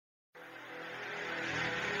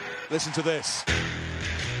Listen to this.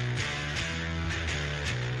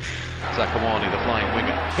 Zakuani, the flying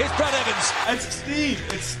winger. Here's Brad Evans. It's Steve.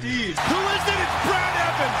 It's Steve. Who is it? It's Brad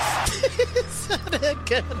Evans. He said it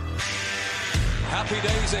again. Happy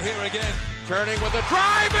days are here again. Turning with a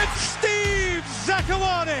drive. It's Steve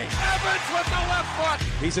Zakuani. Evans with the left foot.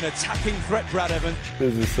 He's an attacking threat, Brad Evans.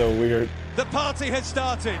 This is so weird. The party has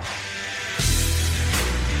started.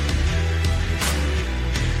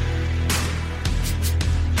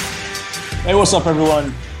 Hey, what's up,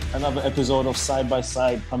 everyone? Another episode of Side by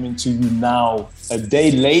Side coming to you now. A day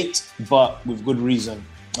late, but with good reason.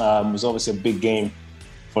 It was obviously a big game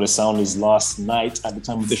for the Sounders last night at the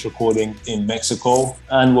time of this recording in Mexico.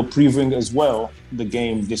 And we're previewing as well the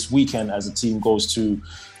game this weekend as the team goes to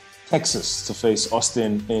Texas to face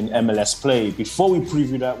Austin in MLS play. Before we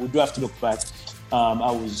preview that, we do have to look back.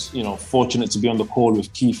 I was, fortunate to be on the call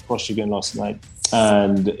with Keith Costigan last night.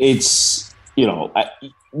 And it's,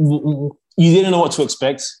 you didn't know what to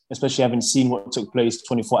expect, especially having seen what took place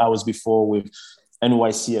 24 hours before with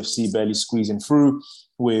NYCFC barely squeezing through,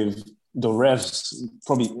 with the Revs,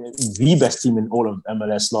 probably the best team in all of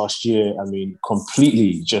MLS last year. I mean,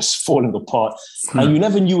 completely just falling apart. And you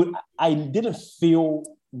never knew. I didn't feel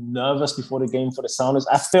nervous before the game for the Sounders.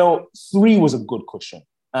 I felt 3 was a good cushion.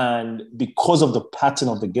 And because of the pattern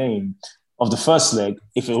of the game, of the first leg,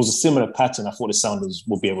 if it was a similar pattern, I thought the Sounders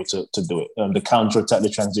would be able to do it. The counter-attack, the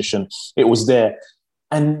transition, it was there.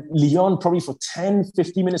 And Lyon, probably for 10,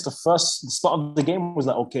 15 minutes, the start of the game was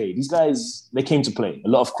like, okay, these guys, they came to play. A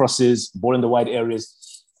lot of crosses, ball in the wide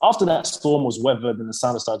areas. After that storm was weathered and the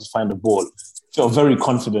Sounders started to find the ball, felt very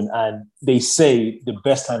confident. And they say the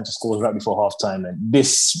best time to score was right before halftime. And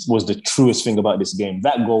this was the truest thing about this game.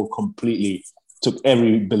 That goal completely took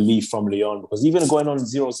every belief from Lyon, because even going on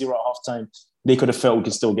 0-0 at halftime, they could have felt we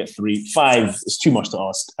could still get 3. 5 is too much to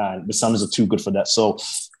ask, and the Sounders are too good for that. So,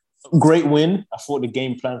 great win. I thought the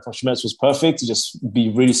game plan from Schmetz was perfect, to just be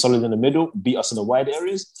really solid in the middle, beat us in the wide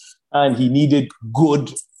areas, and he needed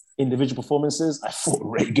good individual performances. I thought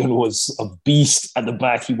Reagan was a beast at the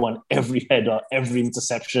back. He won every header, every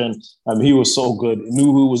interception. He was so good.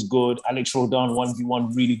 Nuhu was good. Alex Roldan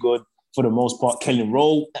 1v1 really good. For the most part, Kellen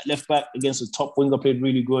Rowe at left back against the top winger played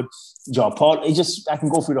really good. Jar Paul, I can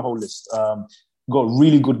go through the whole list. Got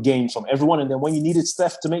really good games from everyone. And then when you needed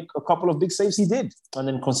Steph to make a couple of big saves, he did. And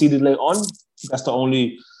then conceded late on. That's the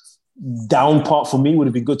only down part for me. Would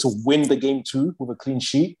have been good to win the game too with a clean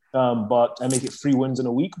sheet, but I make it 3 wins in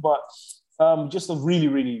a week. But just a really,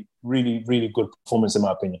 really, really, really good performance in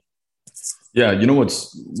my opinion. Yeah, you know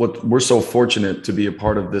what we're so fortunate to be a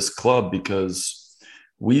part of this club, because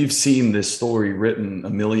we've seen this story written a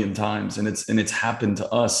million times, and it's happened to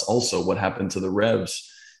us also, what happened to the Revs.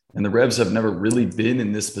 And the Revs have never really been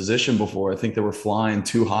in this position before. I think they were flying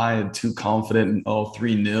too high and too confident, and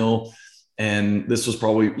 3-0. And this was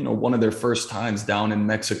probably, one of their first times down in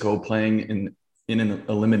Mexico playing in an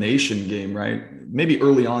elimination game, right? Maybe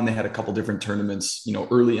early on they had a couple different tournaments,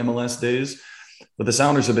 early MLS days. But the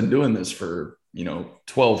Sounders have been doing this for,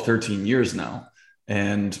 12, 13 years now.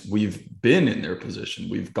 And we've been in their position.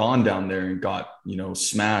 We've gone down there and got,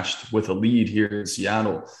 smashed with a lead here in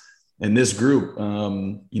Seattle. And this group,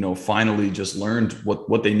 finally just learned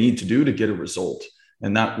what they need to do to get a result.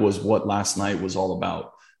 And that was what last night was all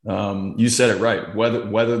about. You said it right.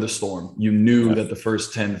 Weather the storm. You knew that the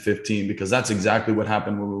first 10, 15, because that's exactly what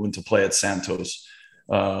happened when we went to play at Santos,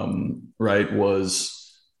 right?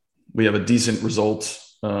 Was we have a decent result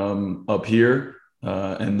up here.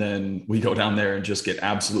 And then we go down there and just get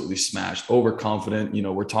absolutely smashed, overconfident.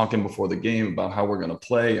 We're talking before the game about how we're going to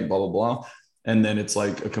play and blah, blah, blah. And then it's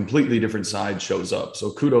like a completely different side shows up.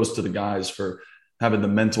 So kudos to the guys for having the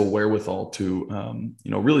mental wherewithal to,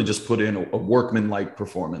 really just put in a workman-like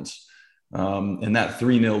performance. And that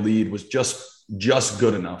 3-0 lead was just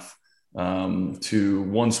good enough to,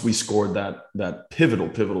 once we scored that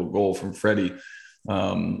pivotal goal from Freddie,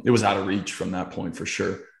 it was out of reach from that point for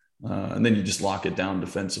sure. And then you just lock it down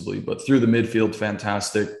defensively. But through the midfield,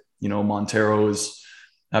 fantastic. Montero is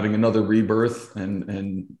having another rebirth,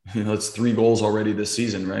 and it's 3 goals already this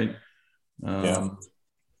season, right?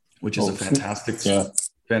 Which is a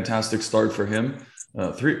fantastic start for him.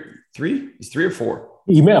 3 is 3 or 4?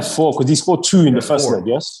 He may have 4 because he scored 2 in the first leg,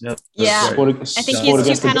 yes? Yeah. Right. I think he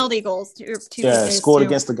has 2 penalty goals. Scored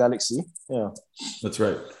against the Galaxy. Yeah. That's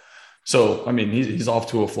right. So, I mean, he's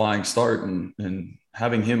off to a flying start, and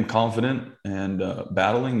having him confident and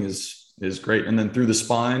battling is great. And then through the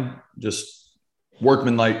spine, just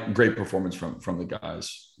workmanlike, great performance from the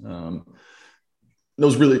guys. It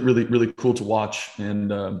was really, really, really cool to watch,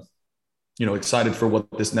 and excited for what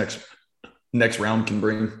this next round can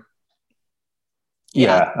bring.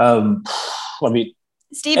 Yeah. I mean,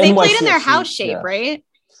 Steve, they played in their NYCFC, house shape, right?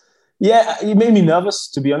 Yeah, it made me nervous,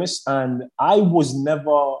 to be honest. And I don't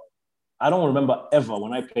remember ever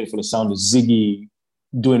when I played for the Sounders, Ziggy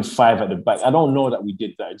doing 5 at the back. I don't know that we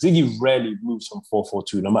did that. Ziggy rarely moves from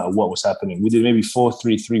 4-4-2, no matter what was happening. We did maybe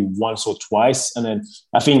 4-3-3 once or twice. And then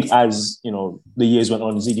I think as, the years went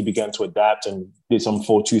on, Ziggy began to adapt and did some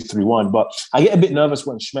 4-2-3-1. But I get a bit nervous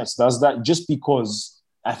when Schmetz does that, just because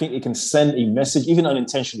I think it can send a message, even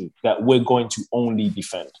unintentionally, that we're going to only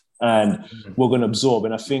defend and we're going to absorb.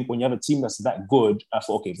 And I think when you have a team that's that good, I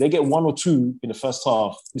thought, okay, if they get 1 or 2 in the first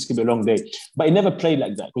half, this could be a long day. But it never played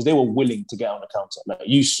like that because they were willing to get on the counter. Like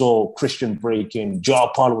you saw Christian breaking,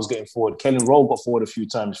 Joao Paulo was getting forward, Kellen Rowe got forward a few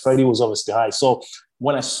times, Freddie was obviously high. So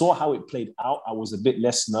when I saw how it played out, I was a bit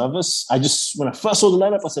less nervous. When I first saw the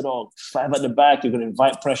lineup, I said, 5 at the back, you're going to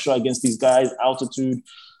invite pressure against these guys, altitude,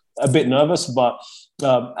 a bit nervous. But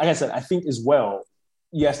like I said, I think as well,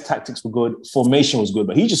 yes, tactics were good, formation was good,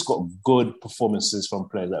 but he just got good performances from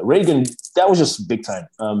players. Like Reagan, that was just big time.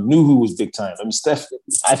 Nuhu was big time. I mean, Steph,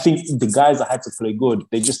 I think the guys that had to play good,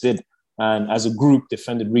 they just did. And as a group,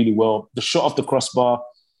 defended really well. The shot off the crossbar,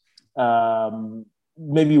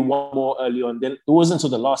 maybe one more early on. Then it wasn't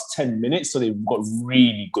until the last 10 minutes, so they got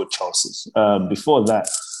really good chances. Before that,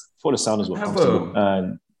 before the Sounders were comfortable.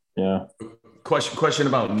 And yeah. Question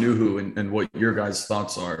about Nuhu and what your guys'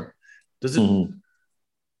 thoughts are.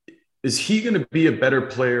 Is he going to be a better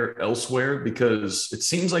player elsewhere? Because it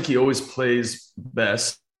seems like he always plays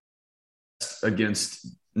best against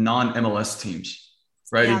non-MLS teams,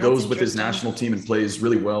 right? Yeah, he goes with his national team and plays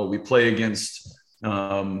really well. We play against,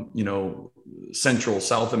 Central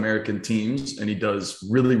South American teams, and he does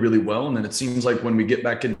really, really well. And then it seems like when we get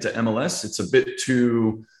back into MLS, it's a bit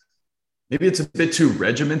too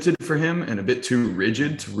regimented for him and a bit too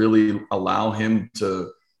rigid to really allow him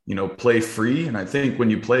to play free. And I think when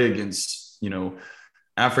you play against,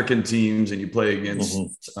 African teams and you play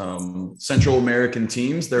against Central American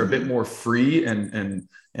teams, they're a bit more free and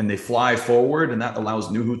they fly forward, and that allows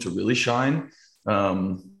Nuhu to really shine.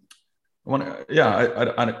 I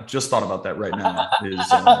just thought about that right now.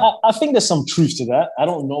 I think there's some truth to that. I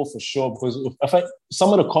don't know for sure, because I think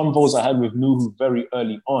some of the convos I had with Nuhu very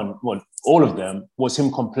early on, well, all of them, was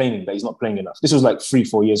him complaining that he's not playing enough. This was like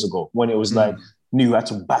 3-4 years ago when it was like Nuhu had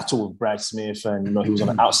to battle with Brad Smith and he was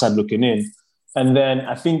on the outside looking in. And then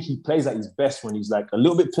I think he plays at his best when he's like a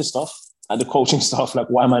little bit pissed off at the coaching staff, like,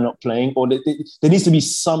 why am I not playing? Or there needs to be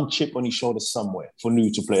some chip on his shoulder somewhere for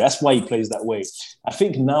Nuhu to play. That's why he plays that way. I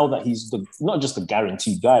think now that he's not just a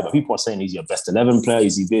guaranteed guy, but people are saying he's your best 11 player.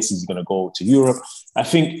 Is he this? Is he going to go to Europe? I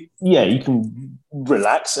think, you can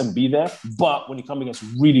relax and be there. But when you come against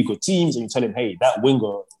really good teams and you tell him, hey, that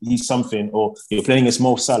winger, he's something, or you're playing against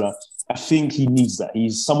Mo Salah, I think he needs that.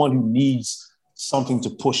 He's someone who needs something to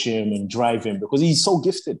push him and drive him because he's so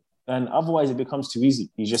gifted. And otherwise, it becomes too easy.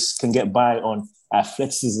 He just can get by on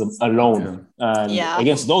athleticism alone. And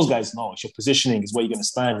against those guys, no, it's your positioning is where you're going to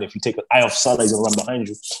stand. If you take an eye off Salah, he's going to run behind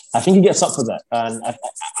you. I think he gets up for that. And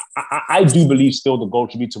I do believe still the goal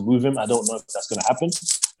should be to move him. I don't know if that's going to happen.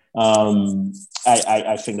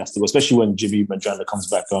 I think that's the goal, especially when Jimmy Mandanda comes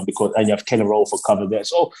back on, and you have Kellen Rowe for cover there.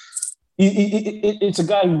 So it's a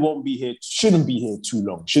guy who shouldn't be here too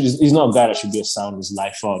long. He's not a guy that should be a Sounders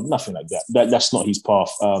lifer, nothing like that. That's not his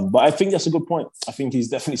path. But I think that's a good point. I think he's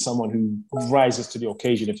definitely someone who rises to the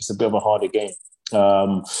occasion if it's a bit of a harder game.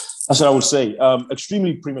 That's what I would say.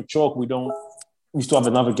 Extremely premature. We still have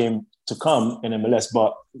another game to come in MLS.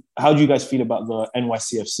 But how do you guys feel about the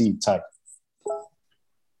NYCFC tie?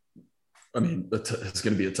 I mean, it's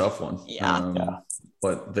going to be a tough one.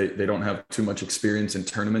 But they don't have too much experience in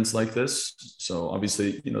tournaments like this. So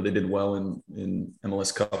obviously, they did well in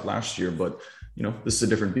MLS Cup last year, but, this is a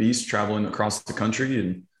different beast traveling across the country.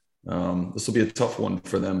 And this will be a tough one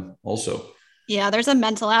for them also. Yeah, there's a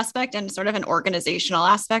mental aspect and sort of an organizational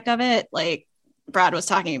aspect of it. Like Brad was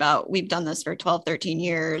talking about, we've done this for 12, 13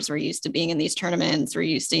 years. We're used to being in these tournaments. We're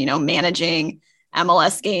used to, managing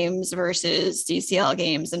MLS games versus CCL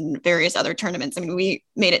games and various other tournaments. I mean, we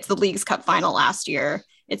made it to the Leagues Cup final last year.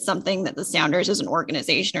 It's something that the Sounders as an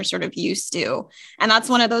organization are sort of used to. And that's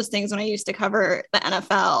one of those things when I used to cover the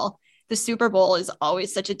NFL, the Super Bowl is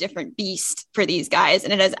always such a different beast for these guys.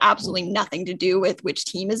 And it has absolutely nothing to do with which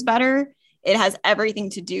team is better. It has everything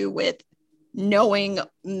to do with knowing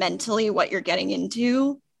mentally what you're getting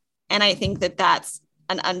into. And I think that that's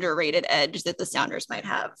an underrated edge that the Sounders might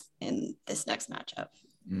have in this next matchup.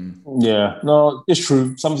 Yeah, no, it's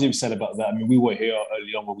true. Something you've said about that. I mean, we were here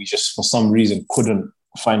early on where we just, for some reason, couldn't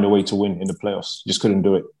find a way to win in the playoffs. Just couldn't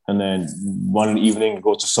do it. And then one evening,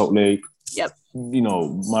 go to Salt Lake, Yep. You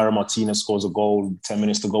know, Mara Martinez scores a goal, 10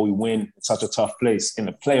 minutes to go, we win. It's such a tough place in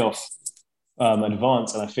the playoff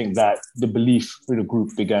advance. And I think that the belief through the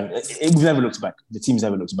group began. We've never looked back. The team's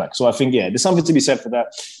never looked back. So I think, there's something to be said for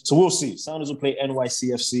that. So we'll see. Sounders will play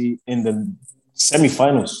NYCFC in the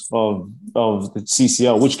semi-finals of the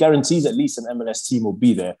CCL, which guarantees at least an MLS team will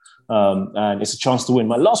be there. And it's a chance to win.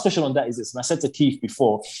 My last question on that is this, and I said to Keith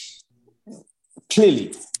before,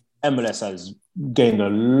 clearly MLS has gained a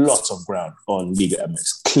lot of ground on Liga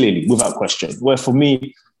MX, clearly, without question. Where for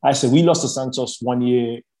me, I said we lost to Santos 1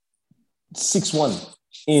 year, 6-1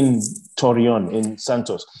 in Torreon, in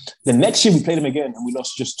Santos. The next year we played them again and we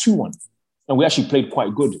lost just 2-1. And we actually played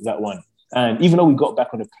quite good that one. And even though we got back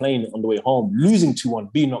on the plane on the way home, losing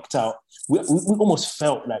 2-1, being knocked out, we almost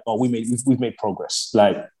felt like, we've made progress.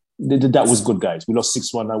 Like, that was good, guys. We lost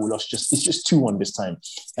 6-1, now it's just 2-1 this time.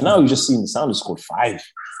 And now you've just seen the Sounders scored 5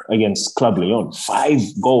 against Club Leon.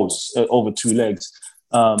 5 goals over 2 legs.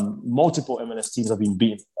 Multiple MLS teams have been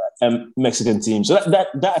beaten. Mexican teams. So that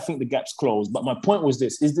I think the gap's closed. But my point was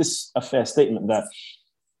this: is this a fair statement that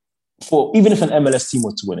for even if an MLS team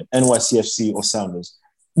were to win it, NYCFC or Sounders,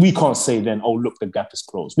 we can't say then, oh look, the gap is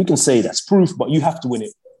closed. We can say that's proof, but you have to win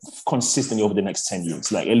it consistently over the next 10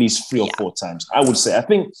 years, like at least 3 or 4 times. I would say. I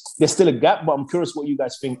think there's still a gap, but I'm curious what you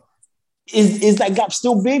guys think. Is that gap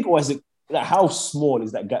still big, or is it like, how small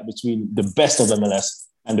is that gap between the best of MLS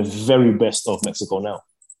and the very best of Mexico now?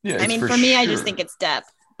 Yeah, I mean, for me, I just think it's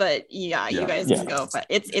depth. But you guys can go. But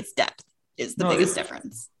it's depth is the biggest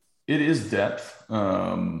difference. It is depth,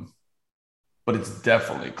 but it's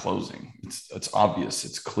definitely closing. It's obvious.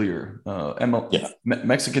 It's clear.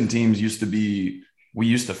 Mexican teams we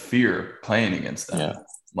used to fear playing against them. Yeah.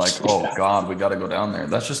 Like, oh God, we got to go down there.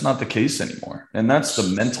 That's just not the case anymore. And that's the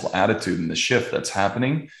mental attitude and the shift that's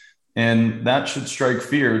happening. And that should strike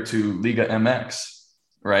fear to Liga MX,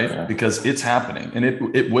 right? Yeah. Because it's happening and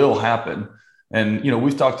it will happen. And, you know,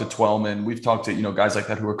 we've talked to Twellman, we've talked to, you know, guys like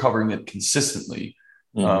that who are covering it consistently.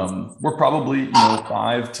 Mm-hmm. We're probably,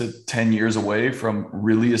 5 to 10 years away from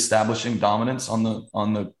really establishing dominance on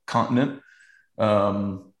the continent.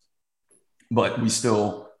 But we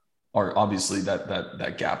still are obviously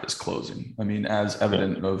that gap is closing. I mean, as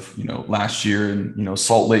evident of, last year and,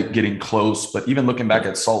 Salt Lake getting close, but even looking back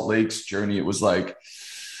at Salt Lake's journey, it was like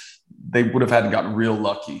they would have had to gotten real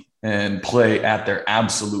lucky and play at their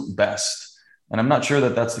absolute best. And I'm not sure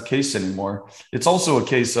that that's the case anymore. It's also a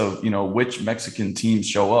case of, which Mexican teams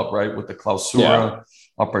show up, right? With the Clausura,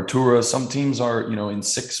 Apertura. Some teams are, in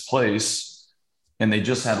 6th place and they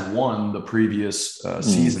just had won the previous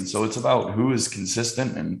season. So it's about who is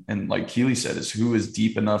consistent. And like Keely said, is who is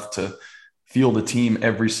deep enough to field a team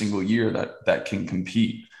every single year that can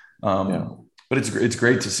compete. But it's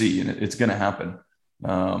great to see, and it's going to happen.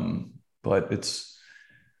 But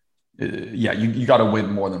you got to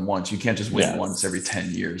win more than once. You can't just win once every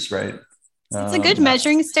 10 years, right? It's a good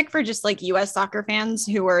measuring stick for just like U.S. soccer fans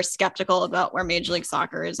who are skeptical about where Major League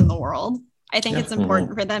Soccer is in the world. I think it's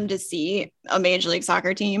important for them to see a Major League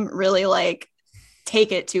Soccer team really like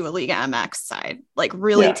take it to a Liga MX side, like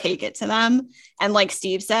really take it to them. And like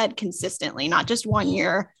Steve said, consistently, not just 1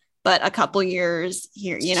 year, but a couple years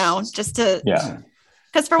here, just to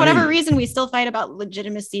because for whatever reason, we still fight about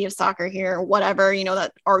legitimacy of soccer here, whatever,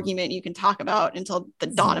 that argument you can talk about until the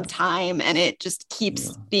dawn of time. And it just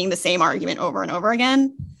keeps being the same argument over and over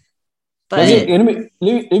again. But let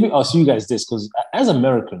me ask you guys this, because as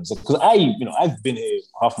Americans, because I've been here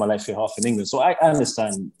half my life here, half in England. So I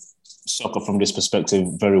understand soccer from this perspective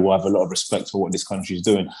very well. I have a lot of respect for what this country is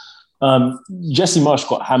doing. Jesse Marsch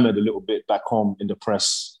got hammered a little bit back home in the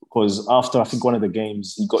press because after, I think, one of the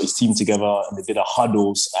games, he got his team together and they did a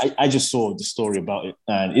huddle. I just saw the story about it,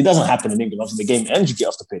 and it doesn't happen in England. After the game ends, you get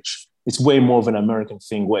off the pitch. It's way more of an American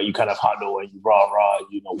thing where you kind of huddle and you rah,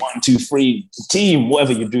 1, 2, 3, team,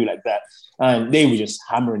 whatever you do like that. And they were just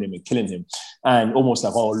hammering him and killing him. And almost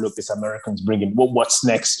like, oh, look, this Americans bringing, what's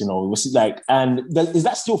next? What's it like? And is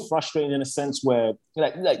that still frustrating in a sense where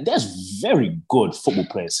like there's very good football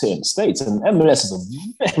players here in the States, and MLS is a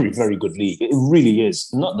very, very good league. It really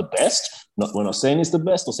is. Not the best. We're not saying it's the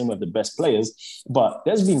best or saying we have the best players, but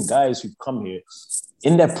there's been guys who've come here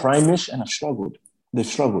in their prime-ish and have struggled. They've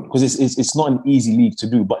struggled because it's not an easy league to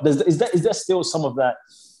do. But is there still some of that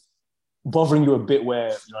bothering you a bit where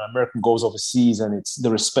an American goes overseas and it's the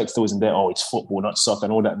respect still isn't there? Oh, it's football, not soccer,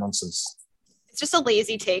 and all that nonsense. It's just a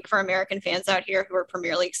lazy take for American fans out here who are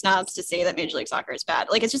Premier League snobs to say that Major League Soccer is bad.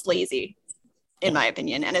 Like, it's just lazy, in my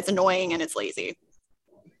opinion, and it's annoying and it's lazy.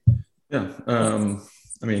 Yeah.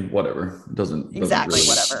 I mean, whatever. It doesn't exactly really,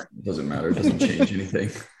 whatever. It doesn't matter. It doesn't change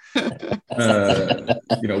anything.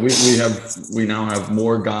 We now have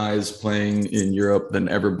more guys playing in Europe than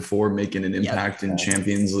ever before, making an impact in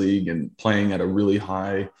Champions League and playing at a really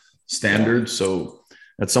high standard. So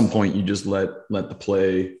at some point you just let the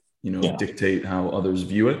play, dictate how others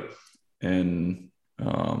view it. And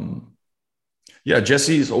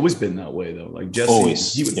Jesse's always been that way though. Like Jesse,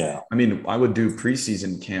 I would do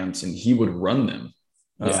preseason camps and he would run them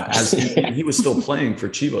as he was still playing for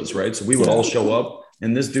Chivas, right? So we would all show up.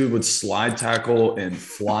 And this dude would slide tackle and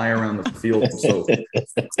fly around the field. So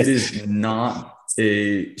it is not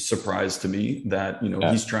a surprise to me that,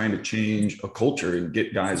 he's trying to change a culture and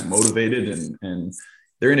get guys motivated and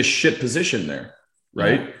they're in a shit position there.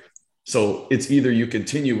 Right. Yeah. So it's either you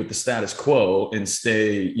continue with the status quo and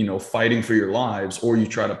stay, fighting for your lives, or you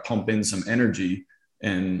try to pump in some energy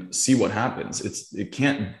and see what happens. It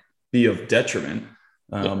can't be of detriment.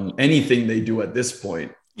 Anything they do at this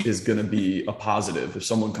point is going to be a positive if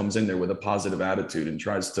someone comes in there with a positive attitude and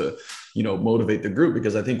tries to, motivate the group.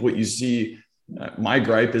 Because I think what you see, my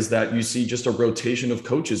gripe is that you see just a rotation of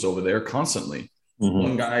coaches over there constantly. Mm-hmm.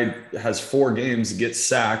 One guy has 4 games, gets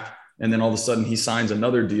sacked, and then all of a sudden he signs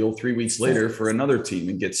another deal 3 weeks later for another team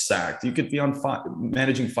and gets sacked. You could be on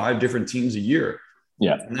managing 5 different teams a year.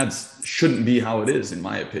 Yeah. And that shouldn't be how it is, in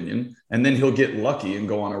my opinion. And then he'll get lucky and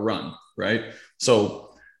go on a run. Right. So,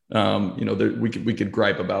 we could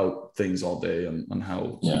gripe about things all day on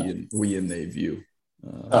how we and they view.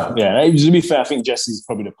 To be fair, I think Jesse's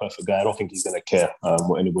probably the perfect guy. I don't think he's going to care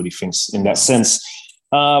what anybody thinks in that sense.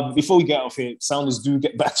 Before we get off here, Sounders do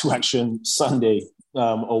get back to action Sunday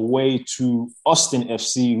away to Austin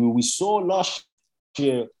FC, who we saw last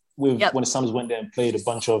year when the Sounders went there and played a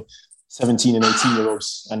bunch of 17 and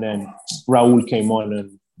 18-year-olds, and then Raul came on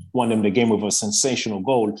and won them the game with a sensational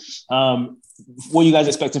goal. What are you guys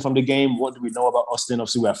expecting from the game? What do we know about Austin?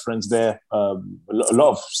 Obviously, we have friends there. A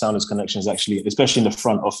lot of Sounders connections, actually, especially in the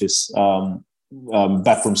front office,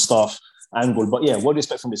 backroom staff angle. But what do you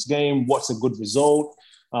expect from this game? What's a good result?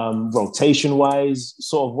 Rotation-wise,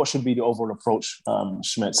 sort of what should be the overall approach,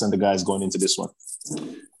 Schmetz and the guys going into this one?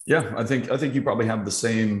 Yeah, I think you probably have the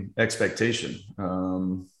same expectation.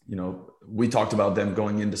 We talked about them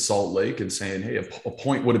going into Salt Lake and saying, hey, a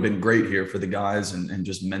point would have been great here for the guys and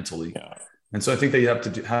just mentally. Yeah. And so I think they have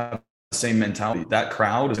to have the same mentality. That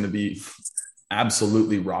crowd is going to be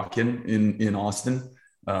absolutely rocking in Austin.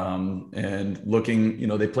 And looking,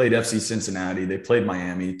 they played FC Cincinnati, they played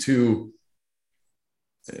Miami,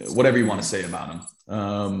 whatever you want to say about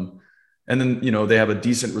them. And then, they have a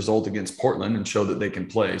decent result against Portland and show that they can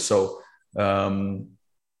play. So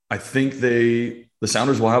I think the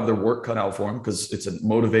Sounders will have their work cut out for them because it's a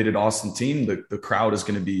motivated Austin team. The crowd is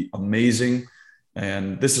going to be amazing.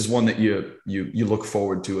 And this is one that you look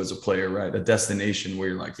forward to as a player, right? A destination where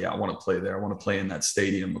you're like, I want to play there. I want to play in that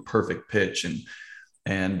stadium, a perfect pitch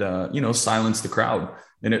and silence the crowd.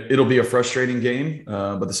 And it'll be a frustrating game,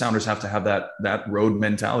 but the Sounders have to have that road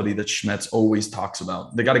mentality that Schmetz always talks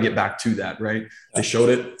about. They got to get back to that, right? They showed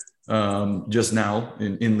it just now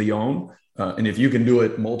in Lyon. And if you can do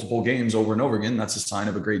it multiple games over and over again, that's a sign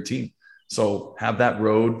of a great team. So have that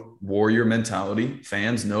road warrior mentality.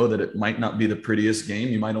 Fans know that it might not be the prettiest game.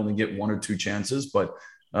 You might only get 1 or 2 chances, but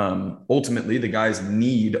ultimately the guys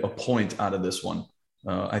need a point out of this one.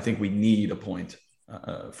 I think we need a point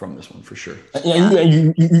from this one for sure.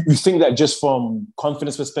 And you think that just from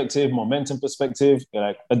confidence perspective, momentum perspective,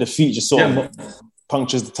 like a defeat just sort of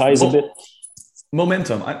punctures the tires a bit?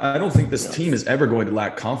 Momentum. I don't think this team is ever going to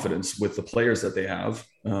lack confidence with the players that they have.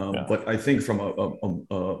 But I think from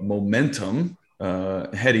a momentum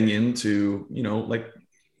heading into, like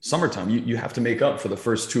summertime, you have to make up for the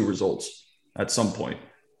first 2 results at some point.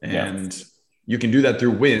 And you can do that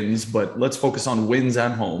through wins, but let's focus on wins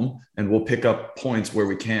at home and we'll pick up points where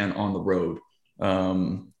we can on the road.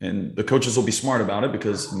 And the coaches will be smart about it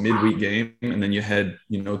because midweek game and then you head,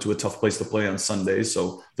 to a tough place to play on Sunday.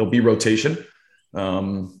 So there'll be rotation.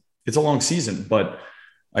 It's a long season, but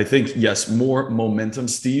I think, yes, more momentum,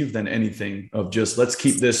 Steve, than anything of just let's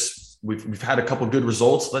keep this. We've had a couple of good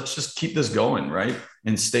results. Let's just keep this going, right?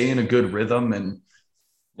 And stay in a good rhythm. And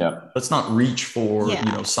let's not reach for,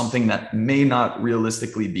 something that may not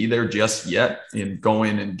realistically be there just yet in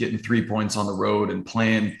going and getting 3 points on the road and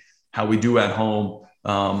playing how we do at home.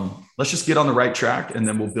 Let's just get on the right track and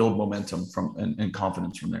then we'll build momentum and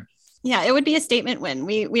confidence from there. Yeah, it would be a statement win.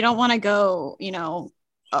 We don't want to go, we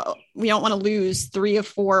don't want to lose 3 of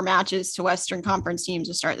 4 matches to Western Conference teams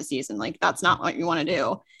to start the season. Like that's not what you want to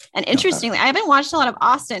do. And interestingly, I haven't watched a lot of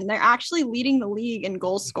Austin. They're actually leading the league in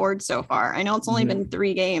goals scored so far. I know it's only been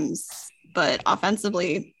 3 games, but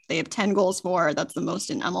offensively they have 10 goals for. That's the most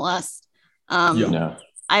in MLS.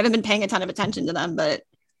 I haven't been paying a ton of attention to them, but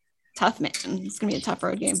tough, man. It's going to be a tough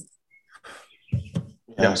road game.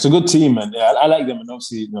 Yeah, it's a good team, and I like them. And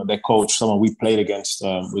obviously, their coach, someone we played against,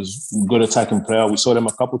 was a good attacking player. We saw them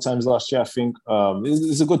a couple times last year. I think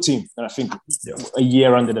it's a good team, and I think a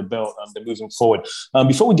year under the belt, they're moving forward.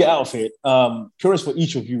 Before we get out of here, curious for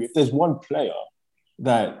each of you, if there's one player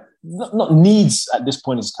that not needs at this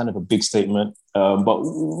point is kind of a big statement, but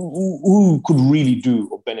who could really do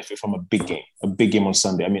or benefit from a big game on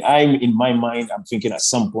Sunday. I mean, in my mind, I'm thinking at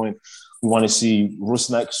some point we want to see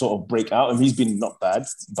Rusnak sort of break out, and he's been not bad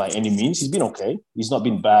by any means. He's been okay. He's not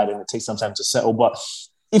been bad, and it takes some time to settle. But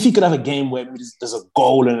if he could have a game where there's a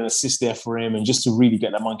goal and an assist there for him, and just to really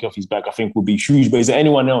get that monkey off his back, I think would be huge. But is there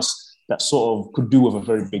anyone else that sort of could do with a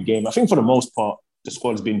very big game? I think for the most part, the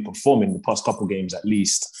squad has been performing the past couple of games at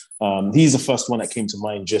least. He's the first one that came to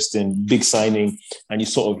mind, just in big signing, and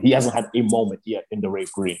he hasn't had a moment yet in the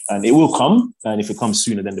Rave Green, and it will come. And if it comes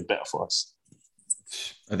sooner, then the better for us.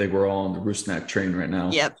 I think we're all on the Rusnak train right now.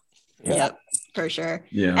 Yep, for sure.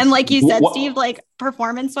 Yeah, and like you said, Steve, like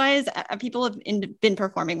performance-wise, people have been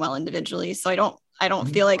performing well individually, so I don't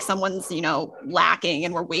feel like someone's lacking,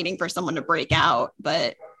 and we're waiting for someone to break out.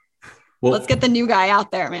 But let's get the new guy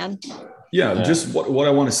out there, man. Yeah, just what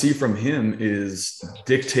I want to see from him is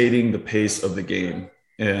dictating the pace of the game.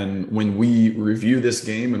 And when we review this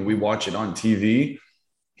game and we watch it on TV,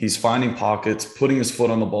 he's finding pockets, putting his foot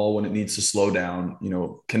on the ball when it needs to slow down,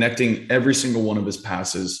 connecting every single one of his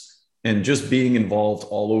passes and just being involved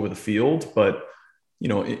all over the field, but,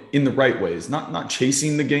 in the right ways, not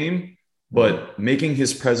chasing the game, but making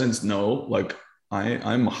his presence know, like,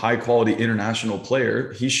 I'm a high quality international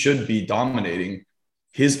player. He should be dominating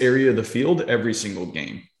his area of the field every single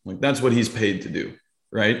game. Like, that's what he's paid to do,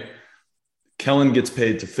 right? Kellen gets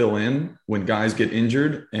paid to fill in when guys get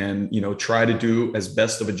injured and, try to do as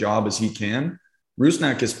best of a job as he can.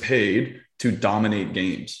 Rusnak is paid to dominate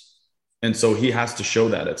games. And so he has to show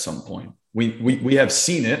that at some point. We have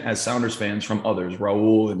seen it as Sounders fans from others,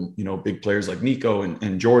 Raul and, big players like Nico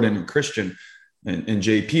and Jordan and Christian and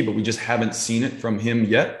JP, but we just haven't seen it from him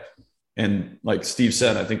yet. And like Steve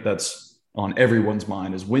said, I think that's on everyone's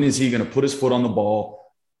mind, is when is he going to put his foot on the ball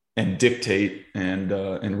and dictate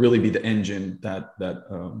and really be the engine that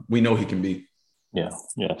we know he can be. Yeah.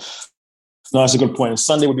 No, that's a good point. And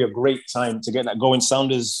Sunday would be a great time to get that going.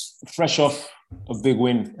 Sounders, fresh off a big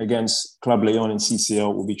win against Club Leon in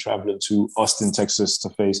CCL, will be traveling to Austin, Texas to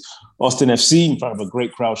face Austin FC in front of a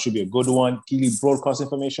great crowd. Should be a good one. Keely, broadcast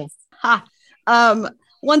information?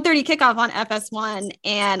 1:30 kickoff on FS1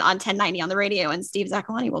 and on 1090 on the radio, and Steve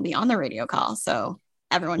Zakuani will be on the radio call. So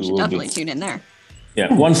everyone should definitely tune in there. Yeah,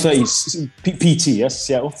 1:30 PT, yes,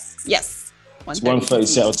 Seattle? Yes. 1:30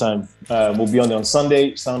 Seattle time. We'll be on there on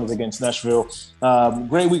Sunday, Sounders against Nashville.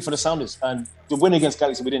 Great week for the Sounders. And the win against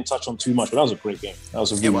Galaxy, we didn't touch on too much, but that was a great game. That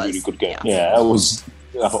was a really good game. Yeah, that was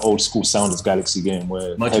like an old school Sounders Galaxy game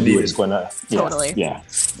where heavyweights going out. Totally. Yeah.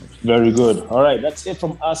 Very good. All right, that's it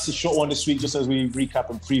from us. A short one this week, just as we recap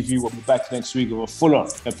and preview. We'll be back next week with a fuller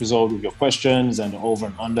episode with your questions and the over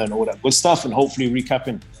and under and all that good stuff, and hopefully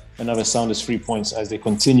recapping another Sounders 3 points as they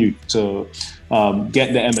continue to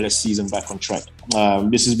get the MLS season back on track.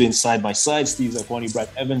 This has been Side by Side. Steve Zakuani, Brad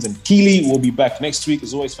Evans, and Keely will be back next week.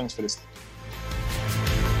 As always, thanks for listening.